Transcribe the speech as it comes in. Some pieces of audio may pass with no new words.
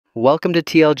Welcome to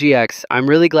Tlgx. I'm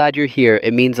really glad you're here.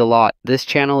 It means a lot. This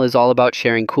channel is all about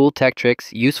sharing cool tech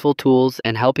tricks, useful tools,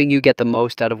 and helping you get the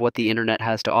most out of what the internet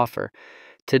has to offer.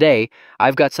 Today,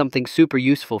 I've got something super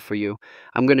useful for you.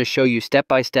 I'm going to show you step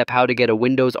by step how to get a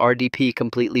Windows RDP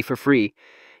completely for free.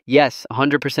 Yes,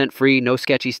 100% free, no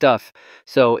sketchy stuff.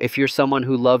 So, if you're someone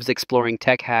who loves exploring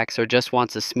tech hacks or just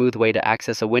wants a smooth way to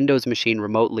access a Windows machine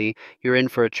remotely, you're in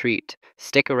for a treat.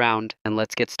 Stick around and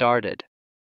let's get started.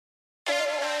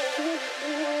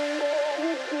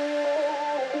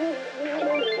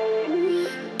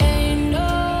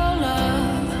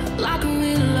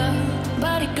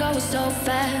 So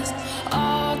fast,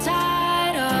 all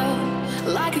tied up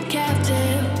like a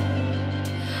captive.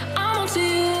 I'm on to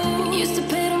you. Used to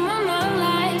pay them on my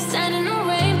life, standing on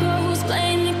rainbows,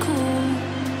 playing it cool.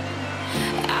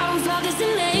 I don't felt this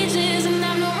in ages, and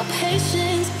I've no more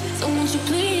patience. So won't you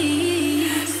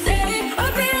please stay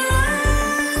a bit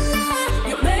longer?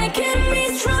 You're making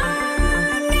me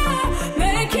stronger,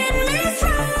 making me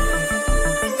stronger.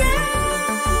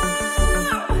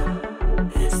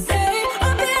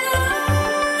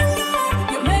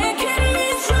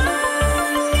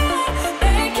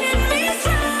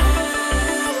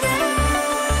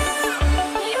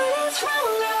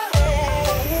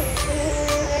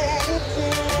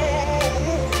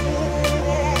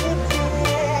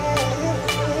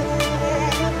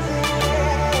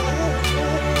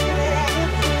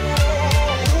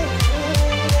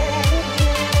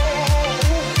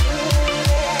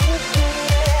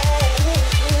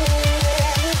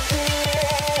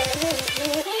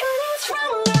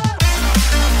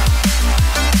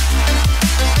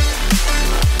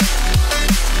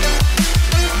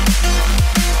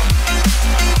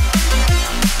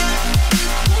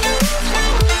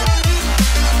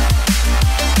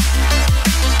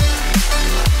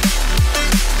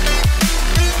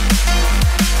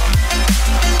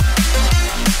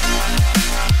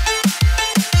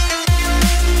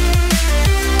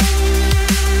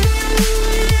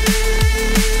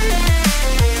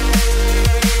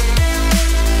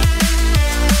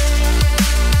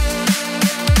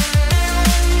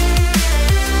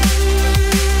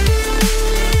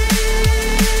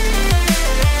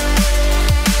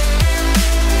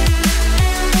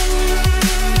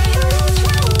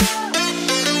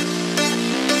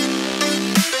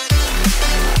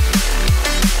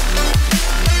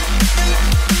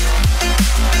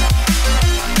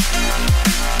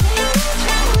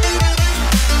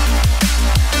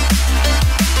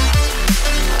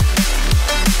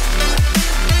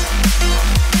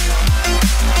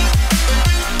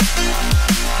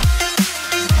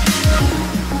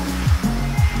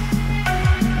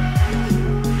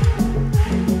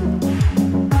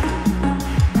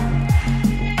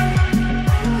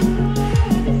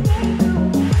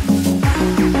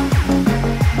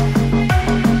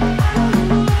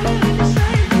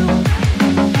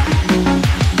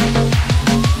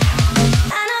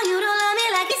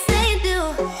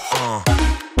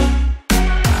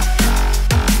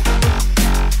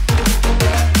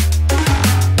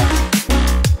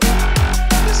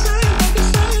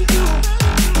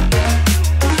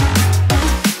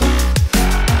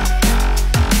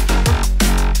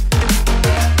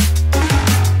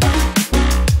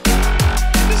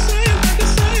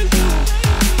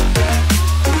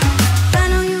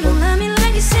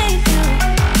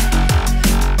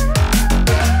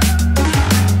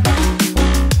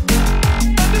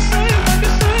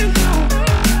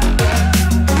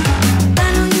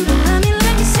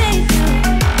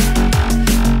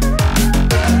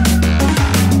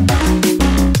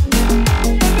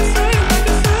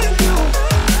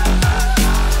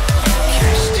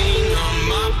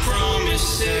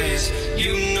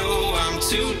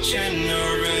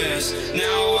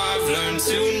 Now I've learned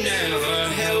to never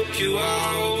help you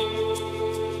out,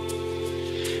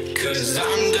 'cause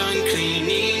I'm done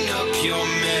cleaning